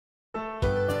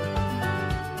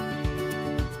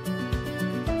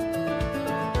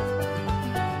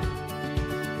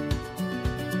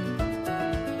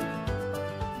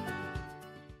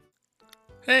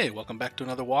Hey, welcome back to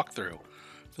another walkthrough.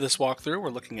 For this walkthrough, we're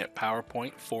looking at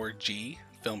PowerPoint 4G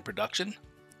film production.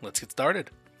 Let's get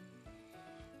started.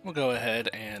 We'll go ahead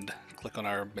and click on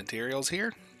our materials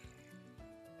here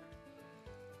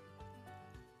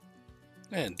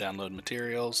and download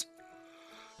materials.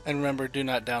 And remember, do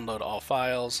not download all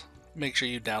files. Make sure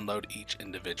you download each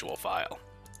individual file.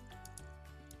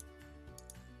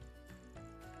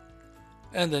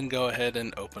 And then go ahead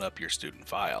and open up your student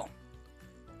file.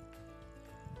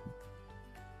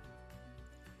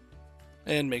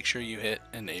 And make sure you hit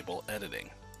Enable Editing.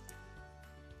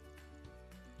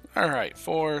 Alright,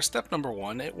 for step number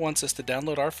 1, it wants us to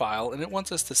download our file and it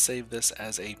wants us to save this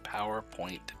as a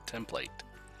PowerPoint template.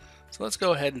 So let's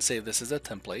go ahead and save this as a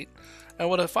template. And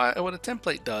what a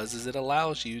template does is it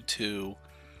allows you to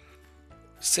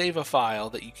save a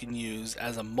file that you can use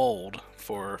as a mold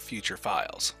for future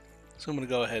files. So I'm going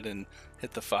to go ahead and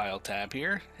hit the File tab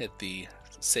here, hit the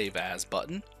Save As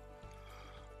button.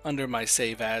 Under my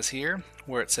Save As here,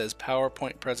 where it says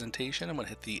PowerPoint Presentation, I'm going to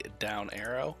hit the down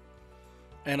arrow,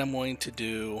 and I'm going to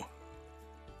do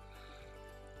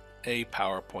a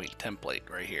PowerPoint template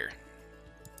right here.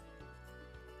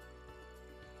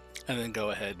 And then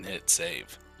go ahead and hit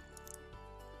Save.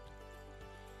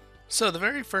 So the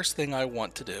very first thing I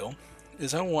want to do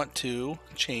is I want to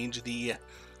change the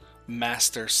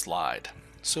master slide.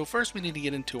 So first we need to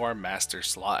get into our master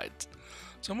slides.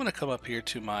 So I'm going to come up here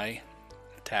to my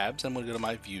tabs. I'm going to go to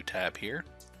my View tab here.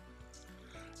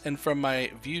 And from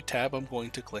my View tab, I'm going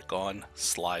to click on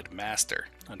Slide Master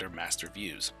under Master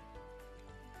Views.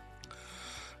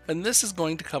 And this is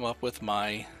going to come up with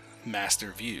my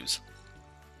master views.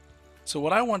 So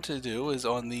what I want to do is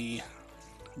on the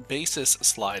Basis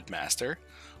Slide Master,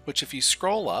 which if you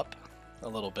scroll up a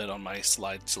little bit on my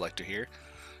slide selector here,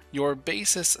 your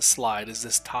basis slide is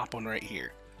this top one right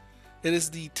here. It is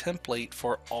the template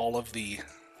for all of the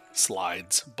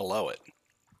slides below it.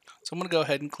 So I'm going to go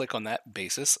ahead and click on that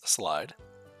basis slide.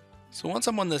 So once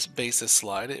I'm on this basis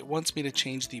slide, it wants me to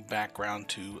change the background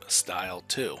to Style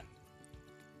 2.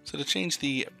 So to change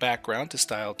the background to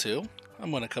Style 2,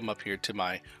 I'm going to come up here to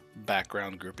my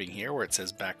background grouping here where it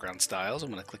says Background Styles.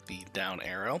 I'm going to click the down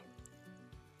arrow.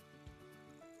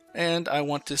 And I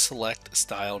want to select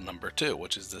style number 2,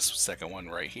 which is this second one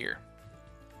right here.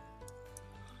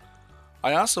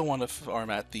 I also want to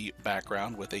format the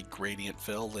background with a gradient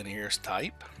fill linear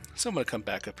type. So I'm going to come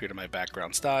back up here to my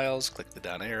background styles, click the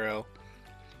down arrow,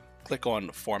 click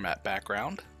on Format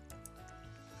Background.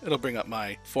 It'll bring up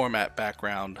my Format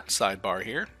Background sidebar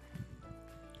here.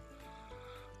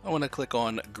 I want to click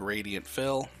on Gradient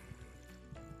Fill.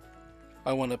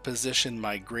 I want to position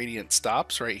my gradient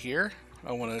stops right here.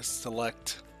 I want to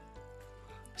select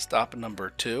stop number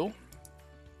 2.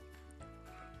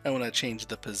 I want to change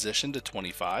the position to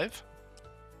 25.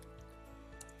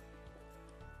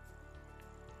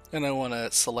 And I want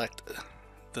to select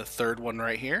the third one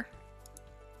right here.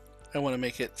 I want to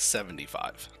make it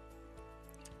 75.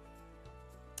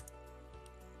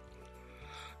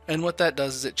 And what that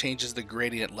does is it changes the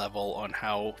gradient level on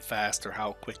how fast or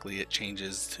how quickly it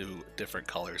changes to different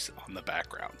colors on the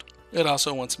background. It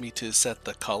also wants me to set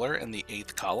the color in the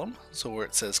 8th column. So where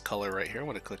it says color right here, I'm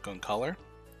going to click on color.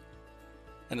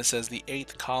 And it says the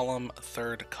 8th column,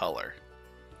 3rd color.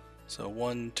 So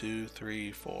 1, 2,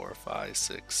 3, 4, 5,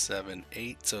 6, 7,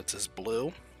 8. So it says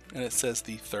blue. And it says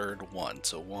the 3rd one.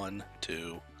 So 1,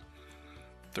 2,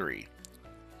 3.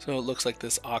 So it looks like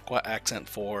this Aqua Accent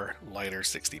 4 lighter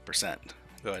 60%.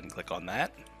 Go ahead and click on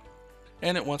that.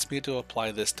 And it wants me to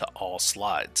apply this to all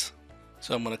slides.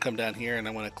 So I'm going to come down here and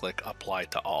I'm going to click Apply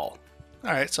to All.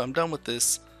 Alright, so I'm done with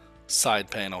this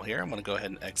side panel here. I'm going to go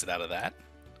ahead and exit out of that.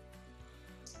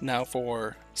 Now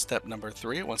for step number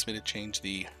 3, it wants me to change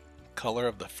the color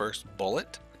of the first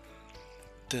bullet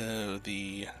to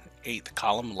the 8th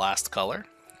column last color.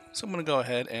 So I'm going to go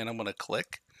ahead and I'm going to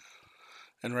click.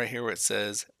 And right here where it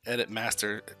says Edit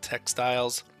Master Text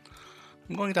Styles,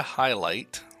 I'm going to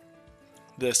highlight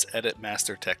this Edit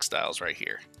Master Text Styles right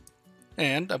here.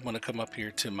 And I'm going to come up here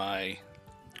to my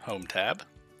Home tab.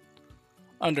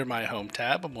 Under my Home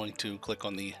tab, I'm going to click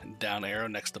on the down arrow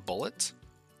next to Bullets.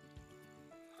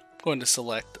 I'm going to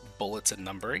select Bullets and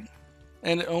Numbering.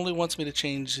 And it only wants me to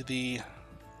change the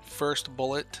first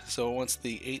bullet, so it wants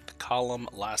the 8th column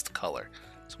last color.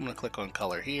 So I'm going to click on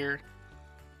Color here.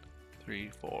 3,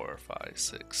 4, 5,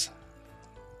 6.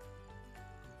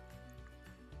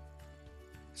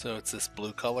 So it's this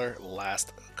blue color,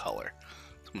 last color.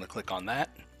 So I'm going to click on that.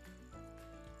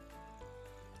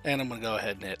 And I'm going to go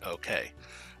ahead and hit OK.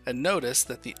 And notice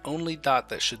that the only dot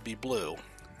that should be blue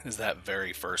is that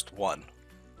very first one.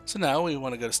 So now we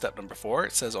want to go to step number 4.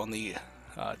 It says on the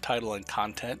title and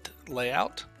content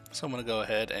layout. So I'm going to go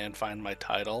ahead and find my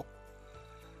title.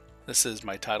 This is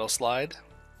my title slide.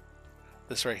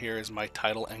 This right here is my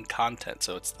title and content,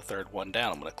 so it's the third one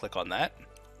down. I'm going to click on that.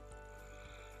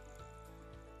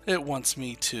 It wants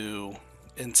me to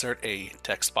insert a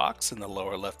text box in the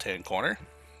lower left hand corner.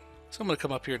 So I'm going to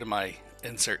come up here to my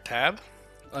Insert tab.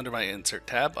 Under my Insert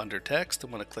tab, under Text,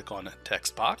 I'm going to click on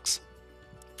Text Box.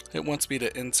 It wants me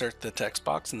to insert the text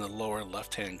box in the lower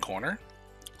left hand corner.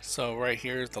 So right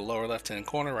here is the lower left hand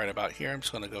corner, right about here. I'm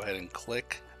just going to go ahead and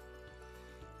click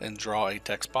and draw a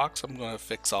text box. I'm going to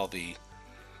fix all the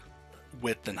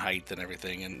width and height and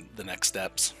everything in the next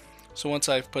steps. So once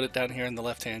I've put it down here in the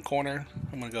left hand corner,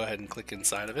 I'm going to go ahead and click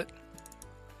inside of it.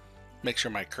 Make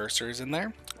sure my cursor is in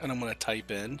there, and I'm going to type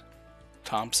in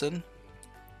Thompson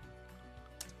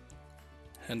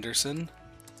Henderson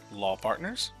Law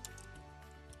Partners.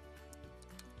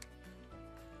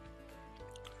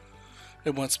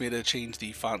 It wants me to change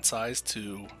the font size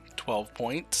to 12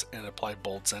 points and apply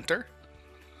bold center.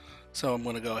 So I'm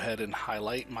going to go ahead and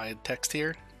highlight my text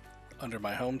here. Under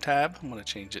my Home tab, I'm going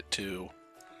to change it to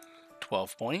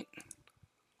 12 point.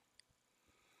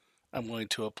 I'm going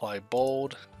to apply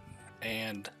bold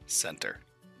and center.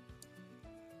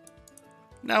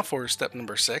 Now for step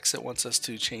number 6, it wants us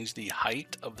to change the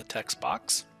height of the text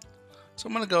box. So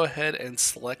I'm going to go ahead and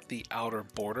select the outer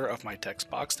border of my text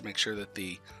box to make sure that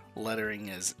the lettering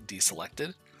is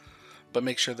deselected, but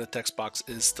make sure the text box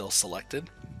is still selected.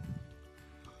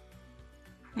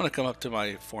 I'm going to come up to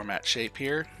my format shape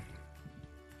here.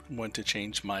 I'm going to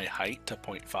change my height to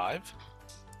 0.5.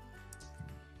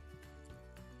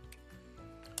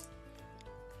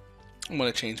 I'm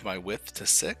going to change my width to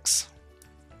 6.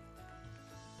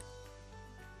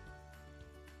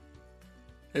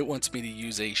 It wants me to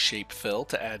use a shape fill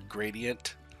to add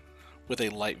gradient with a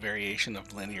light variation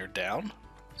of linear down.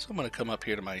 So I'm going to come up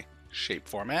here to my shape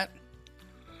format,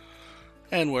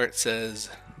 and where it says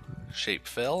shape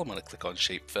fill, I'm going to click on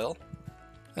shape fill,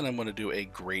 and I'm going to do a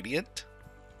gradient.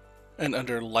 And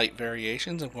under light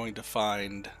variations, I'm going to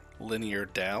find linear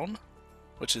down,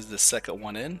 which is the second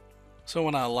one in. So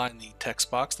when I align the text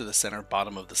box to the center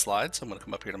bottom of the slide, so I'm going to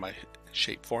come up here to my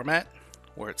shape format,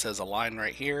 where it says align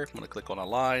right here. I'm going to click on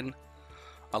align,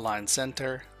 align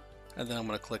center, and then I'm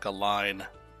going to click align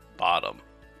bottom.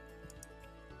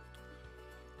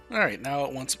 Alright, now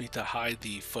it wants me to hide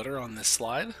the footer on this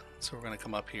slide. So we're going to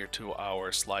come up here to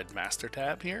our slide master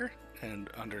tab here, and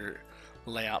under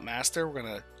layout master, we're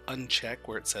going to uncheck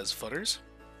where it says footers.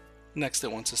 Next,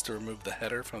 it wants us to remove the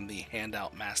header from the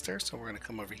handout master. So we're going to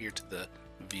come over here to the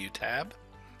view tab,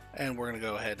 and we're going to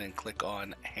go ahead and click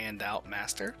on handout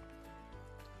master.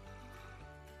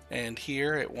 And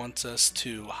here it wants us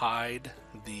to hide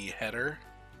the header.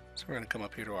 So we're going to come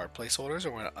up here to our placeholders,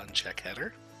 and we're going to uncheck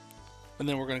header. And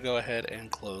then we're going to go ahead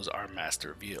and close our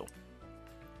master view.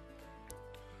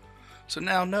 So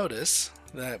now notice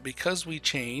that because we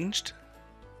changed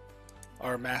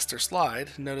our master slide,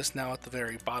 notice now at the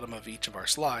very bottom of each of our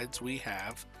slides we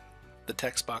have the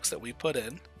text box that we put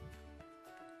in.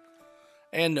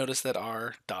 And notice that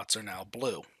our dots are now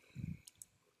blue.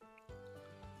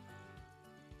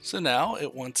 So now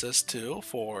it wants us to,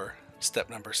 for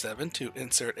step number 7, to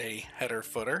insert a header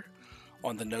footer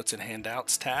on the Notes and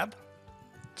Handouts tab.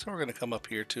 So we're going to come up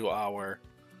here to our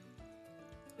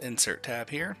Insert tab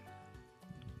here.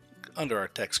 Under our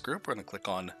text group, we're going to click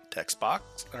on Text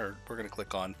Box, or we're going to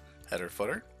click on Header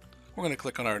Footer. We're going to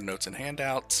click on our Notes and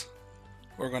Handouts.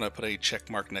 We're going to put a check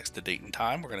mark next to date and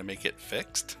time. We're going to make it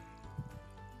fixed.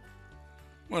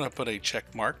 We're going to put a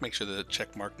check mark, make sure the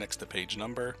check mark next to page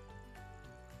number,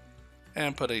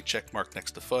 and put a check mark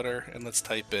next to footer, and let's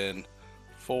type in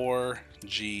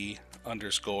 4G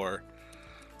underscore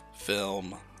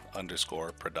film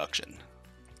underscore production,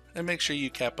 and make sure you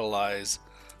capitalize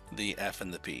the F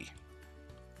and the P,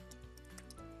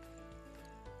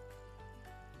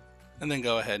 and then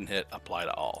go ahead and hit apply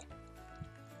to all.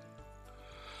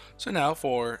 So now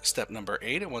for step number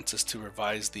 8, it wants us to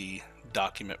revise the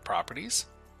document properties.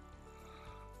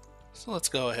 So let's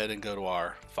go ahead and go to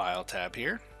our file tab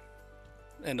here,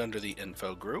 and under the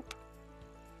info group,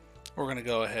 we're going to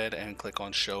go ahead and click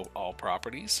on show all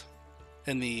properties.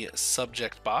 In the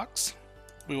subject box,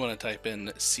 we want to type in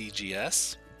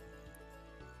CGS.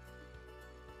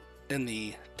 In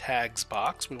the tags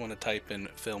box, we want to type in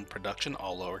film production,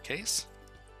 all lowercase.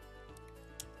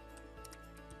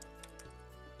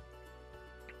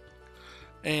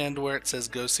 And where it says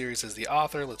Go Series as the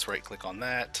author, let's right click on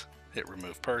that, hit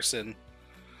remove person,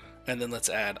 and then let's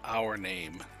add our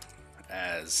name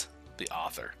as the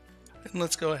author. And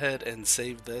let's go ahead and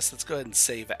save this. Let's go ahead and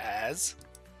save as.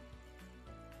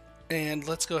 And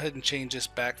let's go ahead and change this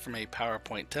back from a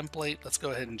PowerPoint template. Let's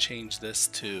go ahead and change this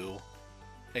to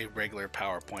a regular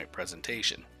PowerPoint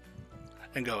presentation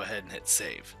and go ahead and hit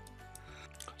save.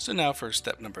 So now for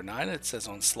step number 9, it says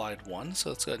on slide 1.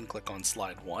 So let's go ahead and click on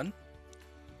slide 1.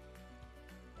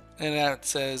 And now it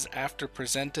says after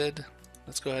presented.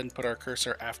 Let's go ahead and put our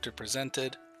cursor after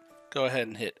presented. Go ahead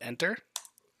and hit enter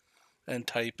and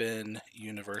type in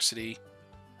University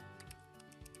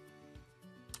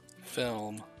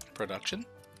Film Production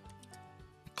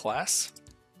class.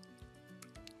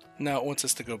 Now it wants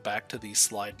us to go back to the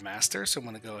slide master, so I'm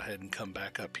going to go ahead and come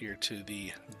back up here to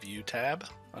the view tab.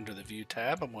 Under the view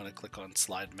tab, I'm going to click on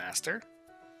slide master,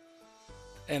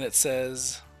 and it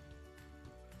says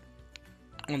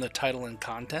on the title and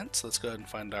content, so let's go ahead and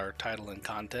find our title and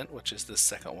content, which is this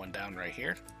second one down right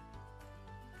here.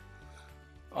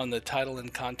 On the title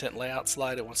and content layout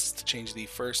slide, it wants us to change the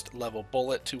first level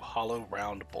bullet to hollow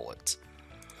round bullets.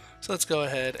 So let's go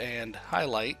ahead and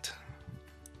highlight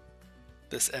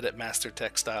this edit master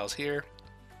text styles here.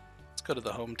 Let's go to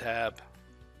the home tab.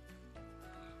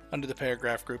 Under the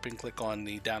paragraph grouping, click on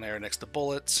the down arrow next to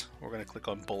bullets. We're going to click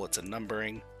on bullets and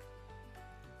numbering.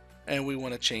 And we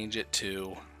want to change it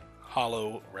to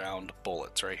hollow round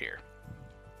bullets right here.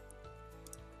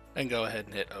 And go ahead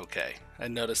and hit OK.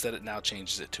 And notice that it now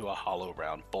changes it to a hollow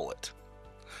round bullet.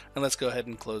 And let's go ahead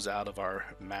and close out of our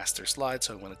master slide.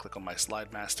 So I'm going to click on my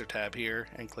slide master tab here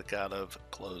and click out of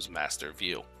close master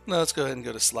view. Now let's go ahead and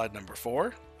go to slide number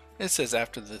 4. It says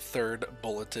after the third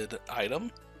bulleted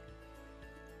item.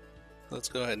 Let's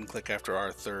go ahead and click after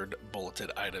our third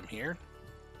bulleted item here.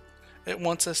 It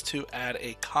wants us to add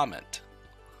a comment.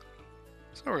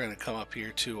 So we're going to come up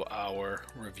here to our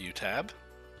review tab.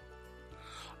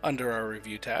 Under our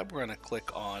review tab, we're going to click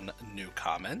on new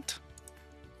comment.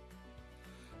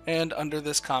 And under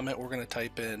this comment, we're going to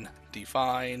type in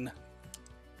define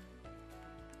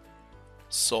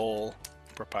sole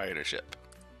proprietorship.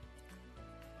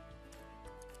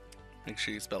 Make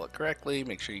sure you spell it correctly.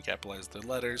 Make sure you capitalize the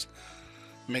letters.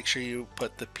 Make sure you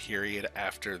put the period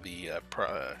after the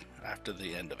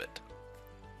end of it.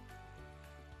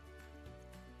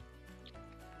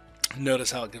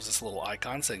 Notice how it gives us a little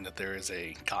icon saying that there is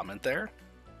a comment there.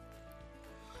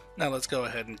 Now let's go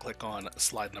ahead and click on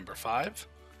slide number 5.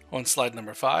 On slide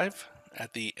number 5,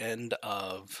 at the end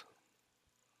of,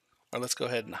 or let's go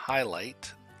ahead and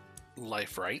highlight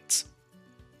life rights.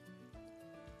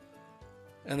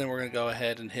 And then we're going to go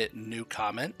ahead and hit new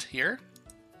comment here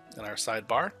in our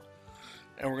sidebar.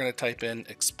 And we're going to type in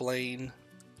explain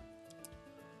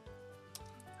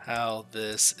how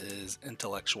this is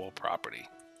intellectual property.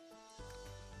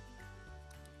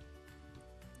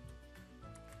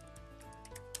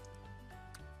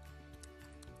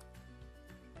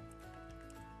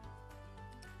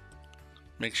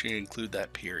 Make sure you include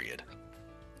that period.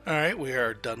 Alright, we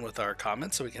are done with our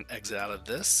comments, so we can exit out of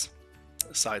this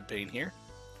side pane here.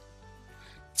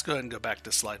 Let's go ahead and go back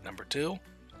to slide number 2.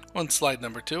 On slide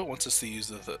number 2, it wants us to use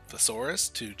the thesaurus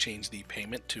to change the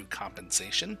payment to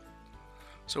compensation.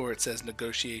 So where it says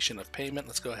negotiation of payment,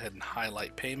 let's go ahead and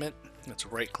highlight payment. Let's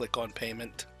right click on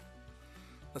payment.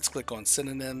 Let's click on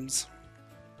synonyms.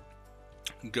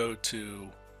 Go to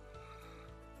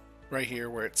right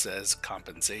here where it says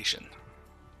compensation.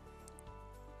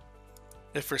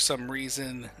 If for some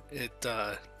reason it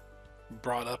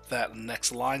brought up that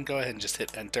next line, go ahead and just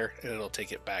hit enter and it'll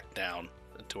take it back down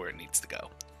to where it needs to go.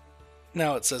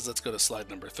 Now it says let's go to slide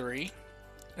number 3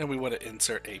 and we want to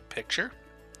insert a picture.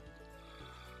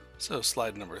 So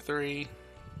slide number 3,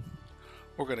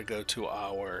 we're going to go to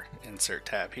our insert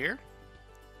tab here.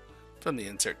 From the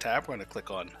insert tab, we're going to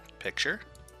click on picture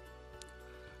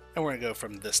and we're going to go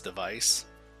from this device,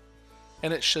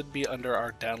 and it should be under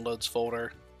our downloads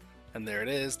folder. And there it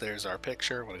is, there's our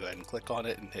picture. I'm going to go ahead and click on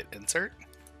it and hit insert.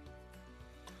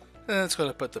 And it's going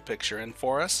to put the picture in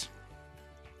for us.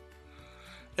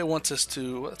 It wants us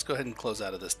to, let's go ahead and close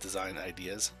out of this design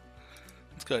ideas.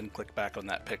 Let's go ahead and click back on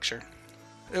that picture.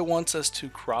 It wants us to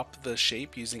crop the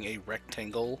shape using a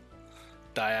rectangle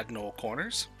diagonal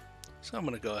corners. So I'm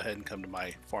going to go ahead and come to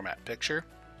my format picture.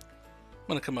 I'm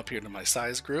going to come up here to my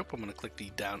size group. I'm going to click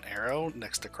the down arrow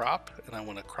next to crop, and I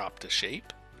want to crop to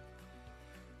shape.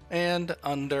 And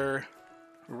under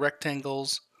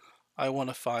rectangles, I want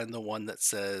to find the one that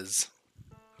says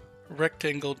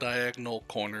rectangle diagonal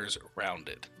corners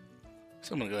rounded.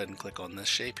 So I'm going to go ahead and click on this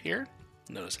shape here.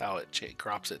 Notice how it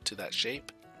crops it to that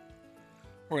shape.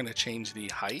 We're going to change the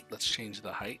height. Let's change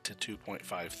the height to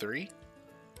 2.53.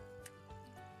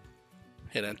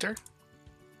 Hit enter.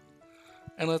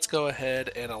 And let's go ahead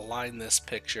and align this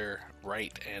picture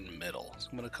right and middle. So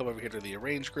I'm going to come over here to the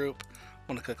arrange group.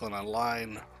 I'm going to click on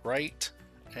Align Right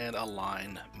and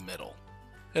Align Middle.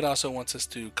 It also wants us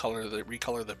to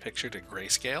recolor the picture to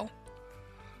grayscale.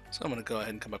 So I'm going to go ahead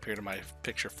and come up here to my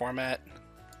picture format.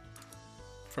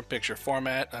 From picture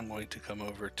format, I'm going to come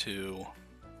over to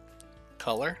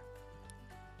color.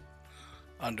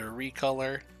 Under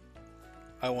recolor,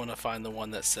 I want to find the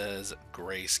one that says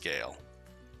grayscale,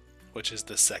 which is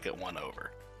the second one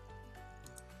over.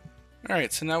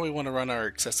 Alright, so now we want to run our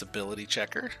accessibility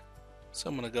checker. So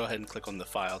I'm going to go ahead and click on the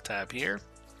File tab here.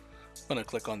 I'm going to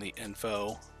click on the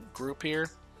Info group here,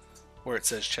 where it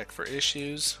says Check for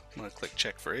Issues. I'm going to click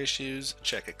Check for Issues,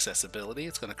 check Accessibility.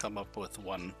 It's going to come up with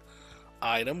one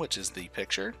item, which is the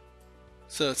picture.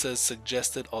 So it says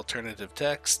Suggested Alternative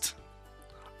Text.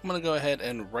 I'm going to go ahead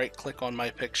and right click on my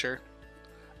picture,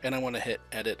 and I want to hit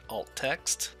Edit Alt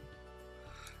Text.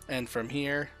 And from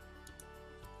here,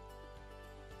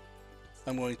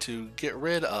 I'm going to get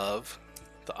rid of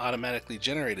the automatically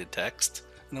generated text,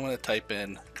 and I'm going to type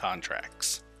in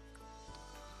contracts.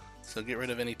 So get rid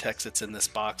of any text that's in this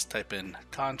box, type in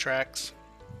contracts,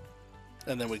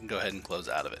 and then we can go ahead and close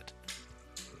out of it.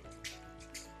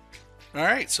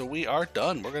 Alright, so we are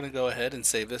done. We're going to go ahead and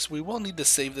save this. We will need to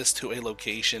save this to a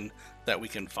location that we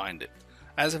can find it.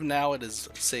 As of now, it is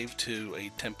saved to a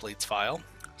templates file.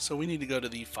 So we need to go to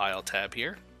the File tab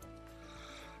here,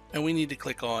 and we need to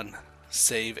click on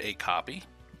Save a Copy.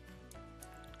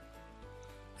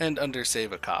 And under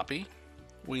Save a Copy,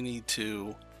 we need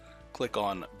to click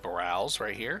on Browse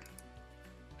right here.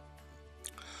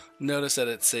 Notice that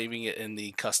it's saving it in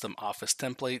the custom office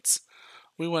templates.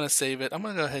 We want to save it. I'm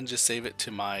going to go ahead and just save it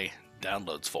to my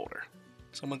downloads folder.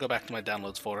 So I'm going to go back to my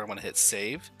downloads folder. I'm going to hit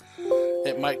save.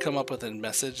 It might come up with a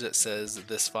message that says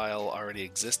this file already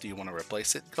exists. Do you want to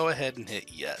replace it? Go ahead and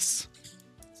hit yes.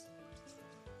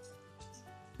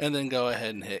 And then go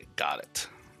ahead and hit got it.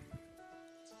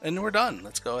 And we're done.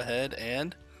 Let's go ahead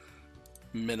and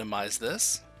minimize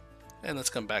this. And let's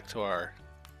come back to our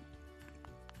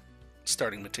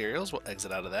starting materials. We'll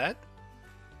exit out of that.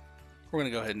 We're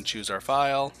going to go ahead and choose our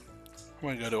file. We're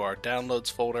going to go to our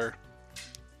downloads folder.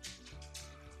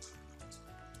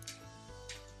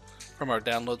 From our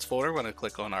downloads folder, we're going to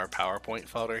click on our PowerPoint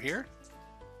folder here.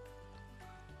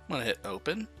 I'm going to hit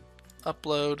open,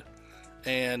 upload,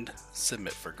 and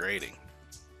submit for grading.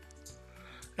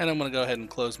 And I'm going to go ahead and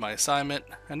close my assignment.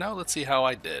 And now let's see how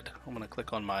I did. I'm going to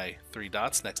click on my three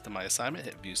dots next to my assignment,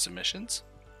 hit view submissions.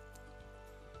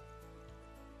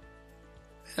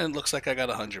 And it looks like I got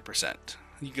 100%.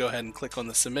 You go ahead and click on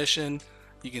the submission.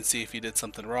 You can see if you did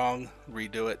something wrong,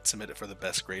 redo it, submit it for the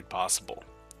best grade possible.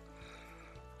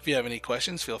 If you have any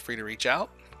questions, feel free to reach out.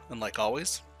 And like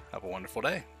always, have a wonderful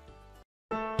day.